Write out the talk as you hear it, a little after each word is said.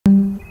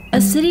A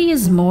city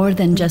is more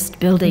than just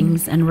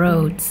buildings and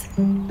roads.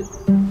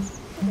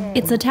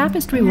 It's a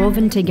tapestry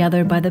woven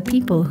together by the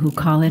people who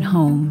call it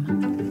home.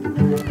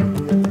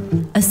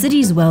 A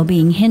city's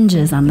well-being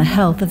hinges on the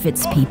health of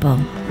its people.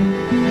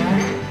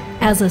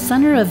 As a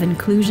center of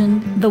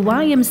inclusion, the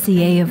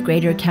YMCA of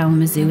Greater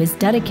Kalamazoo is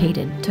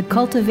dedicated to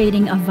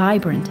cultivating a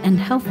vibrant and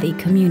healthy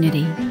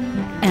community.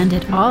 And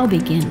it all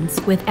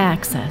begins with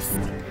access.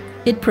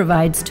 It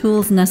provides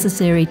tools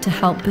necessary to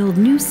help build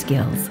new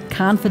skills,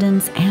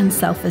 confidence, and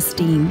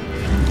self-esteem.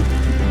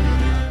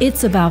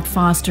 It's about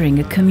fostering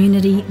a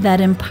community that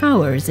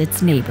empowers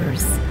its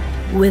neighbors.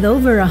 With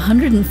over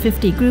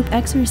 150 group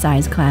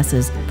exercise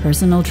classes,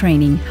 personal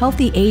training,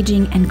 healthy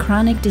aging, and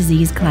chronic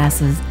disease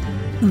classes,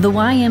 the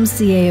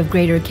YMCA of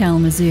Greater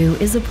Kalamazoo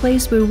is a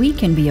place where we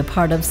can be a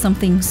part of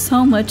something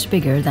so much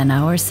bigger than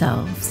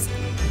ourselves.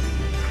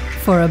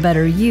 For a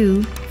better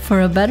you,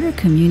 for a better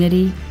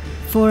community,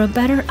 for a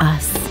better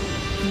us.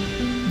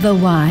 The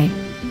Y,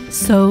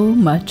 so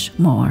much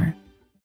more.